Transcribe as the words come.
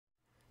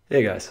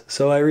Hey guys,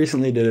 so I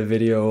recently did a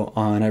video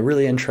on a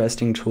really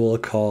interesting tool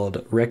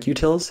called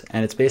recutils,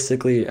 and it's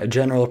basically a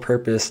general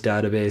purpose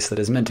database that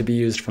is meant to be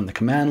used from the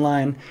command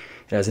line.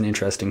 It has an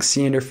interesting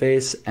C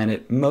interface, and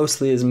it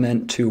mostly is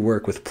meant to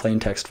work with plain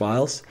text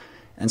files.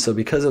 And so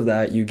because of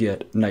that, you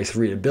get nice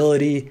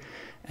readability,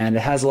 and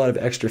it has a lot of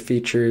extra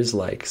features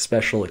like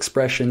special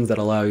expressions that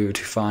allow you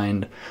to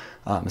find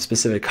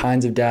specific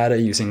kinds of data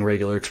using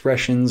regular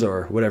expressions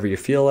or whatever you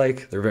feel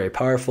like. They're very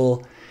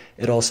powerful.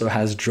 It also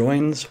has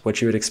joins,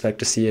 what you would expect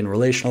to see in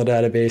relational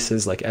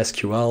databases like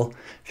SQL,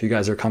 if you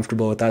guys are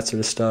comfortable with that sort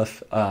of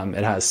stuff.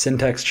 It has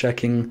syntax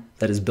checking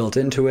that is built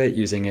into it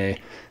using a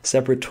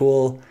separate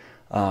tool,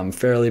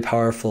 fairly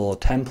powerful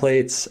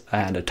templates,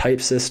 and a type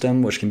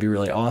system, which can be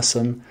really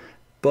awesome.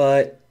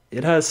 But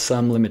it has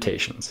some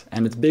limitations,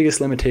 and its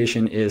biggest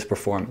limitation is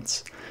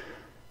performance.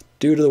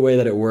 Due to the way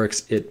that it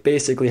works, it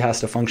basically has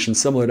to function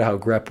similar to how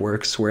grep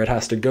works, where it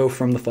has to go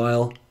from the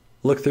file,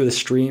 look through the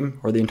stream,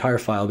 or the entire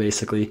file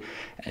basically,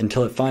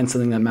 until it finds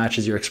something that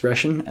matches your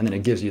expression, and then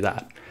it gives you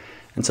that.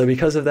 And so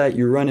because of that,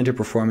 you run into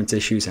performance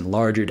issues in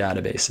larger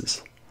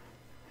databases.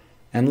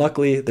 And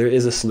luckily, there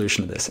is a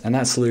solution to this, and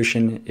that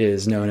solution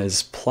is known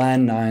as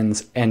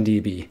Plan9's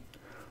NDB,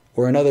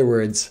 or in other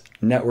words,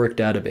 network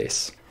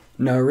database.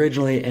 Now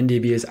originally,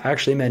 NDB is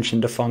actually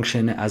mentioned to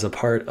function as a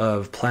part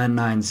of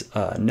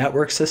Plan9's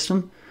network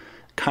system,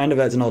 kind of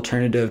as an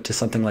alternative to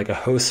something like a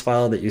host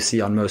file that you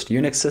see on most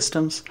Unix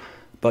systems.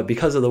 But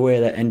because of the way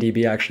that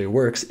NDB actually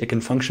works, it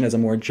can function as a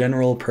more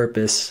general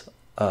purpose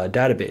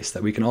database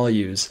that we can all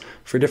use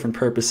for different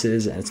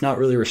purposes, and it's not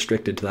really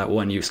restricted to that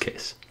one use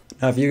case.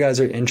 Now, if you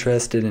guys are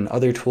interested in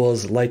other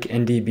tools like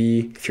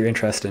NDB, if you're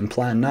interested in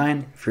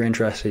Plan9, if you're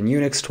interested in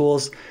Unix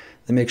tools,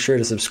 then make sure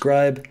to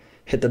subscribe,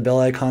 hit the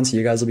bell icon so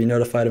you guys will be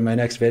notified of my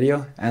next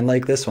video, and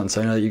like this one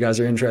so I know that you guys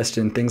are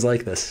interested in things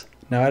like this.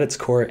 Now, at its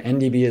core,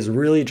 NDB is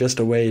really just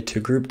a way to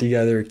group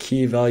together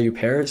key value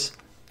pairs,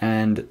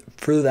 and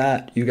through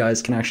that, you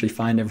guys can actually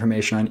find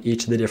information on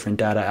each of the different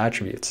data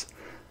attributes.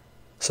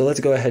 So let's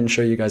go ahead and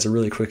show you guys a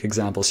really quick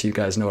example so you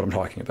guys know what I'm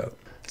talking about.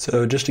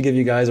 So just to give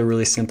you guys a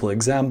really simple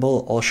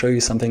example, I'll show you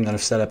something that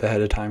I've set up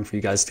ahead of time for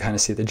you guys to kind of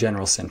see the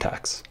general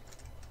syntax.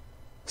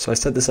 So I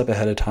set this up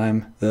ahead of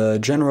time. The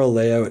general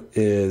layout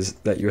is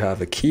that you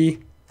have a key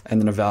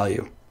and then a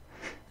value.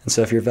 And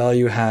so if your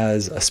value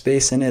has a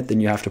space in it, then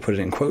you have to put it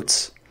in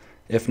quotes.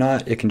 If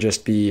not, it can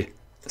just be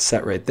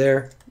set right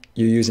there.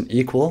 You use an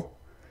equal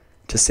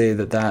to say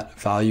that that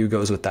value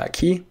goes with that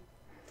key.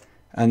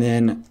 And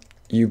then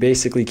you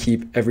basically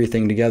keep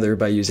everything together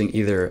by using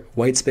either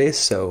white space,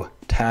 so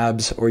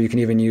tabs, or you can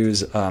even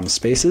use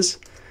spaces.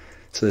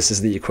 So this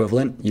is the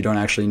equivalent. You don't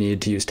actually need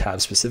to use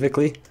tabs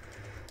specifically.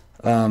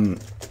 And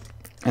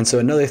so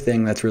another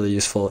thing that's really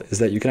useful is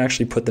that you can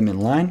actually put them in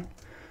line.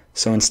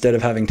 So instead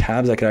of having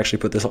tabs, I could actually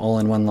put this all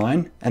in one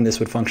line, and this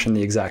would function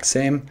the exact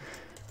same.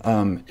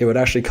 It would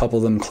actually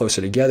couple them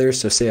closer together.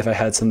 So say if I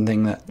had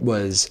something that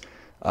was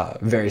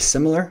very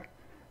similar,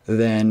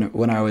 then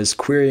when I was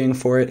querying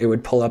for it, it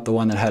would pull up the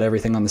one that had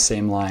everything on the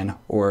same line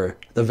or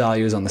the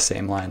values on the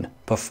same line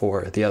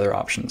before the other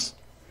options.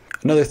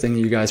 Another thing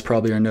that you guys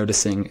probably are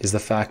noticing is the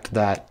fact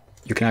that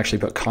you can actually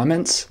put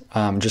comments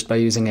just by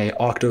using a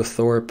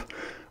octothorpe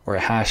or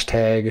a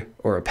hashtag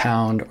or a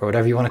pound or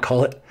whatever you want to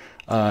call it.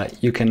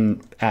 You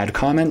can add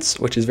comments,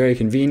 which is very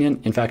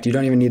convenient. In fact, you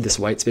don't even need this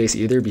white space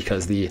either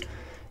because the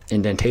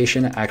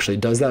indentation actually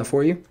does that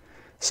for you.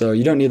 So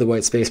you don't need the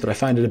white space, but I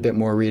find it a bit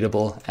more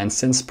readable. And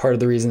since part of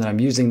the reason that I'm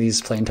using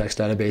these plain text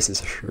databases is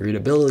for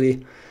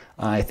readability,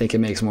 I think it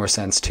makes more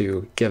sense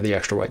to give the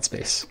extra white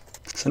space.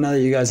 So now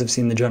that you guys have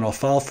seen the general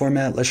file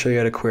format, let's show you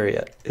how to query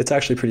it. It's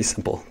actually pretty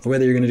simple. The way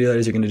that you're going to do that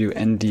is you're going to do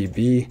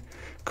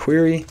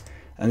ndbquery,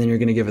 and then you're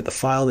going to give it the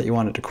file that you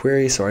want it to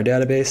query, so our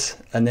database,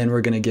 and then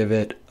we're going to give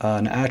it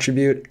an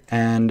attribute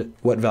and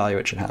what value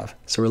it should have.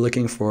 So we're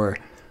looking for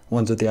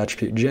ones with the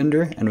attribute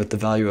gender and with the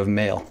value of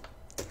male.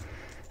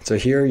 So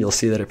here you'll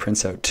see that it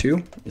prints out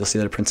 2. You'll see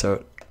that it prints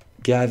out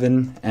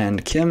Gavin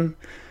and Kim,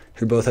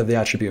 who both have the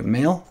attribute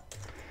male.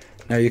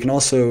 Now you can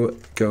also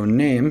go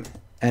name,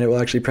 and it will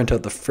actually print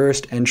out the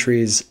first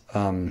entry's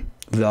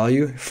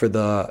value for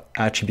the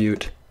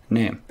attribute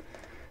name.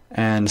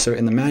 And so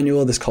in the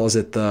manual, this calls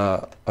it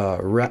the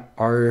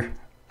R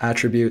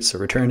attribute, so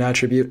returned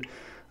attribute,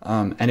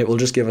 and it will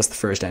just give us the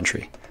first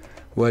entry,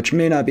 which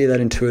may not be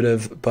that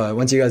intuitive, but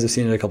once you guys have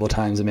seen it a couple of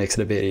times, it makes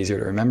it a bit easier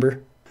to remember.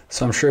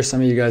 So I'm sure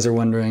some of you guys are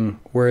wondering,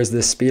 where is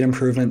this speed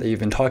improvement that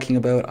you've been talking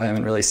about? I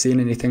haven't really seen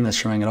anything that's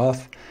showing it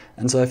off,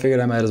 and so I figured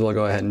I might as well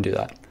go ahead and do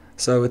that.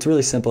 So it's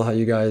really simple how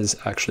you guys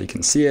actually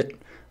can see it.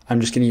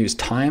 I'm just going to use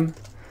time,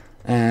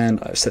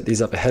 and I've set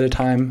these up ahead of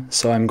time,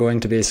 so I'm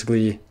going to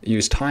basically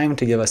use time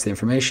to give us the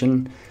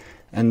information,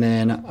 and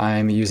then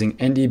I'm using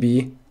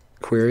ndb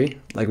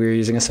query, like we were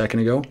using a second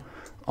ago,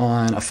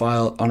 on a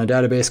file, on a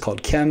database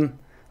called chem,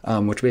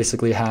 which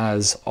basically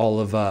has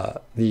all of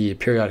the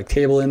periodic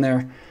table in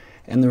there.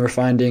 And then we're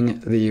finding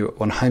the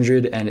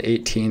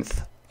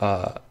 118th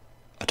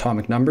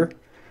atomic number.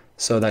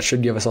 So that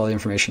should give us all the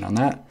information on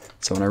that.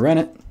 So when I run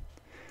it,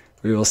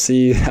 we will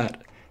see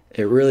that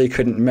it really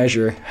couldn't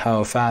measure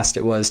how fast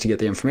it was to get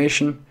the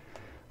information.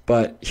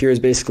 But here's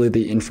basically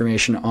the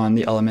information on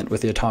the element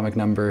with the atomic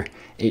number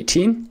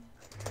 18.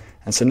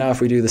 And so now if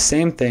we do the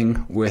same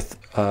thing with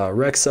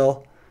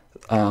recel,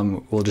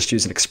 we'll just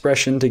use an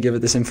expression to give it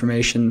this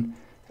information,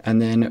 and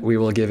then we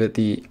will give it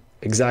the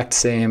exact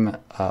same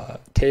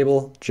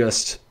table,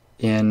 just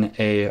in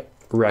a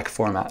rec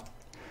format.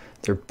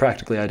 They're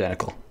practically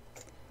identical.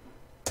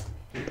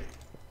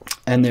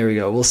 And there we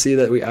go. We'll see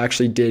that we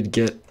actually did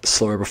get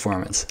slower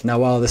performance. Now,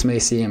 while this may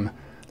seem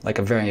like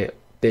a very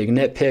big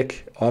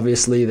nitpick,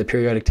 obviously the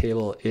periodic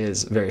table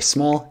is very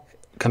small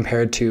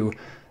compared to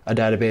a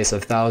database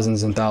of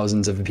thousands and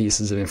thousands of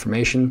pieces of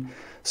information.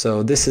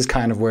 So this is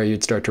kind of where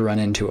you'd start to run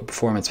into a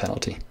performance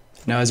penalty.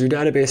 Now, as your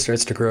database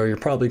starts to grow, you're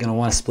probably going to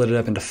want to split it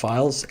up into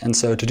files. And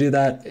so to do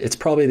that, it's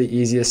probably the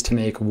easiest to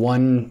make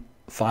one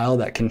file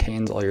that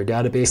contains all your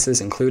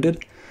databases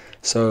included.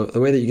 So the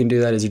way that you can do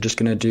that is you're just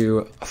going to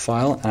do a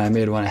file, and I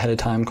made one ahead of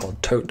time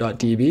called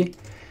tote.db.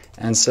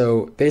 And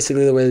so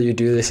basically the way that you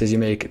do this is you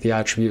make the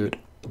attribute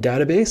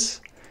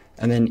database,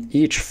 and then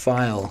each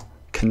file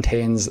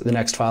contains the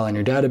next file in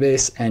your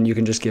database, and you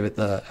can just give it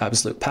the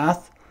absolute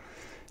path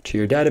to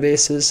your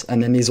databases,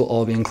 and then these will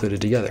all be included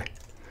together.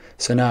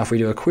 So now if we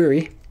do a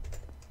query,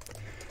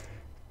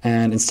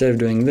 and instead of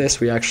doing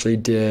this, we actually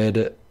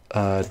did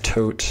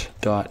tote.db,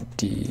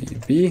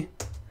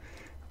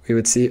 we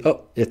would see,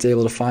 oh, it's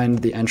able to find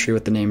the entry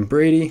with the name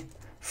Brady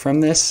from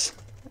this,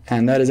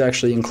 and that is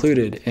actually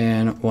included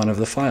in one of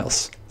the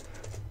files.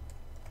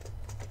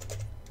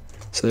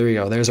 So there we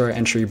go, there's our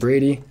entry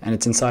Brady, and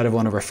it's inside of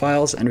one of our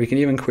files, and we can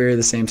even query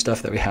the same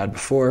stuff that we had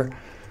before.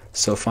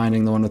 So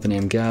finding the one with the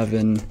name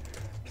Gavin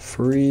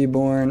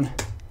Freeborn,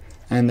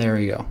 and there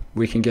we go,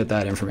 we can get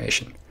that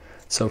information.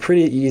 So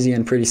pretty easy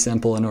and pretty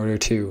simple in order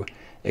to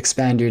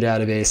expand your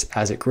database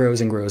as it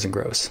grows and grows and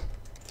grows.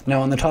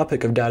 Now, on the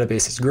topic of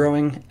databases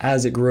growing,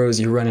 as it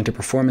grows, you run into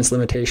performance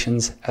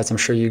limitations, as I'm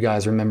sure you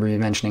guys remember me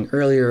mentioning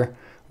earlier,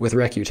 with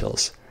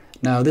recutils.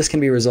 Now, this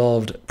can be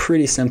resolved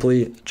pretty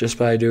simply just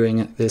by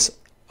doing this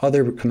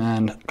other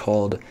command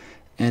called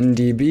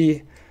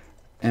ndbquery.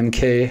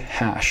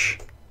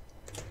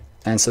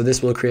 And so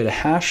this will create a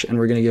hash, and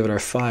we're going to give it our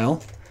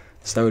file.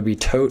 So that would be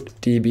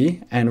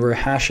tote.db, and we're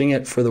hashing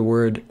it for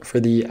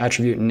the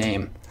attribute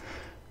name.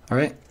 All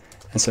right.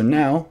 And so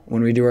now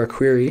when we do our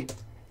query,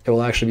 it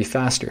will actually be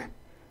faster.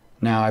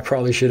 Now, I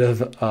probably should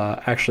have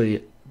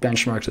actually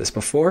benchmarked this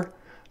before,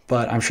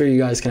 but I'm sure you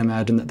guys can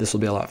imagine that this will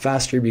be a lot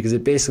faster because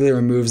it basically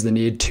removes the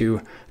need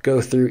to go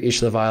through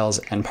each of the files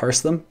and parse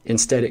them.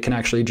 Instead, it can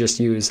actually just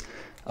use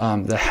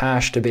the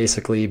hash to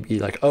basically be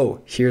like, oh,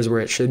 here's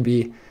where it should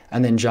be,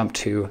 and then jump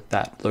to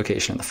that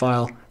location in the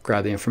file,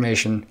 grab the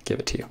information, give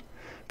it to you.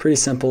 Pretty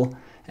simple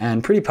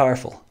and pretty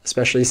powerful,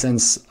 especially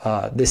since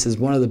this is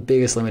one of the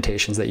biggest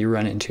limitations that you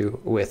run into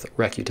with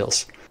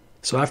recutils.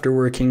 So after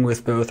working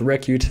with both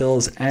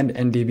recutils and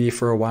ndb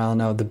for a while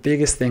now, the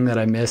biggest thing that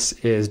I miss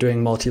is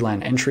doing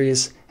multi-line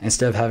entries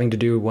instead of having to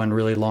do one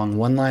really long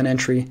one-line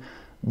entry,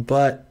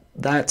 but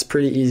that's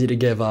pretty easy to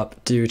give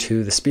up due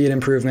to the speed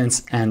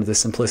improvements and the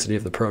simplicity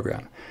of the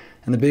program.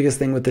 And the biggest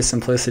thing with this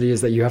simplicity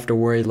is that you have to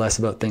worry less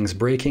about things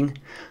breaking.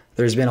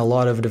 There's been a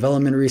lot of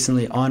development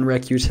recently on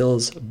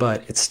recutils,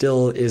 but it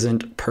still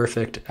isn't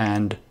perfect,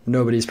 and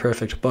nobody's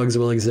perfect. Bugs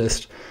will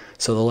exist,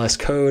 so the less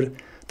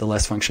code, the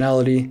less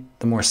functionality,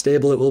 the more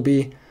stable it will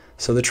be.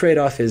 So the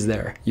trade-off is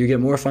there. You get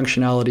more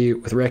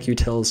functionality with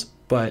recutils,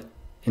 but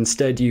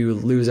instead you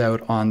lose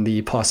out on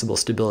the possible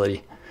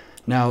stability.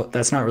 Now,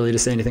 that's not really to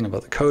say anything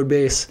about the code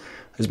base.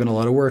 There's been a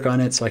lot of work on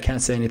it, so I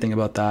can't say anything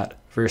about that,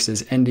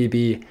 versus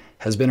ndb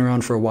has been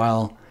around for a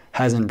while,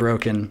 hasn't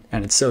broken,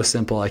 and it's so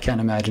simple I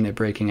can't imagine it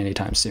breaking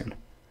anytime soon.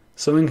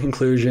 So in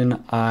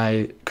conclusion,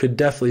 I could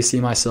definitely see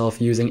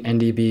myself using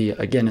ndb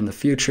again in the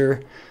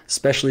future,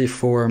 especially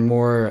for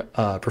more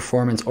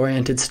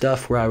performance-oriented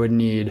stuff where I would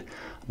need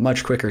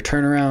much quicker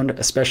turnaround,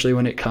 especially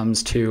when it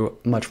comes to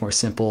much more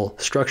simple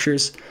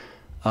structures.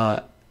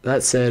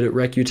 That said,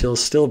 recutils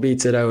still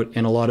beats it out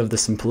in a lot of the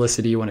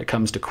simplicity when it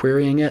comes to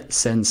querying it,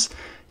 since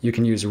you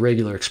can use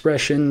regular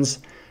expressions,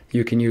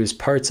 you can use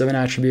parts of an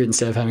attribute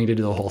instead of having to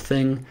do the whole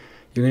thing.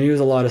 You can use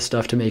a lot of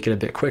stuff to make it a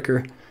bit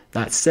quicker.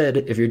 That said,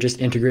 if you're just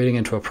integrating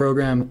into a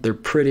program, they're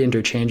pretty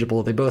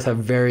interchangeable. They both have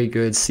very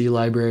good C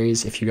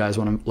libraries if you guys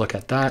want to look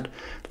at that.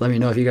 Let me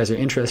know if you guys are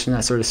interested in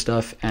that sort of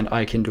stuff, and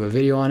I can do a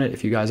video on it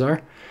if you guys are.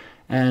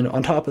 And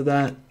on top of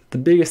that, the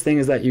biggest thing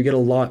is that you get a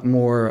lot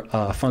more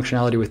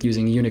functionality with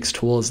using Unix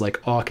tools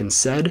like awk and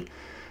sed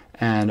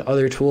and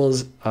other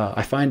tools.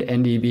 I find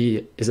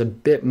ndb is a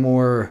bit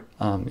more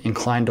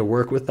inclined to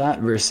work with that,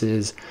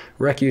 versus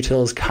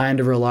recutils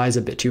kind of relies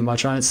a bit too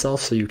much on itself,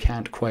 so you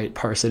can't quite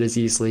parse it as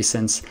easily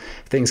since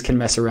things can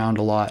mess around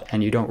a lot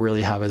and you don't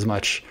really have as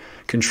much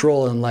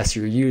control unless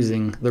you're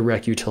using the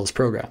recutils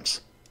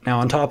programs. Now,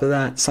 on top of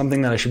that,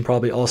 something that I should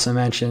probably also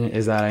mention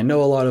is that I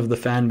know a lot of the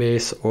fan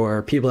base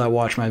or people that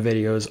watch my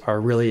videos are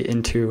really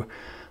into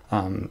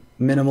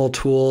minimal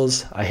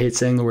tools. I hate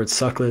saying the word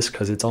suckless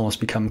because it's almost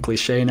become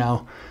cliche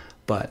now,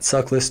 But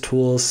suck list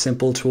tools,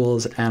 simple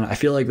tools, and I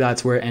feel like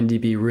that's where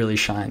NDB really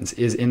shines,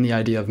 is in the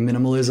idea of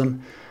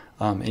minimalism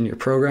in your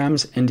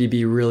programs.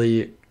 NDB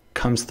really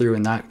comes through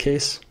in that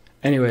case.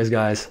 Anyways,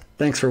 guys,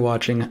 thanks for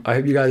watching. I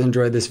hope you guys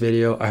enjoyed this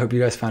video. I hope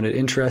you guys found it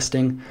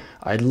interesting.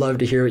 I'd love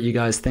to hear what you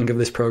guys think of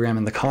this program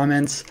in the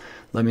comments.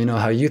 Let me know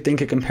how you think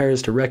it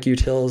compares to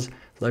recutils.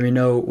 Let me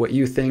know what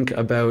you think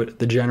about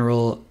the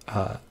general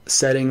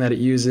setting that it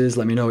uses.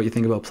 Let me know what you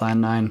think about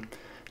Plan9.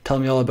 Tell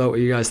me all about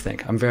what you guys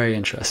think. I'm very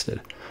interested.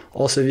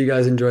 Also, if you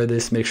guys enjoyed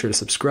this, make sure to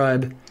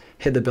subscribe.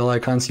 Hit the bell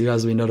icon so you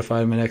guys will be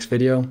notified of my next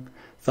video.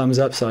 Thumbs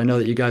up so I know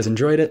that you guys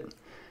enjoyed it.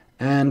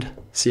 And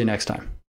see you next time.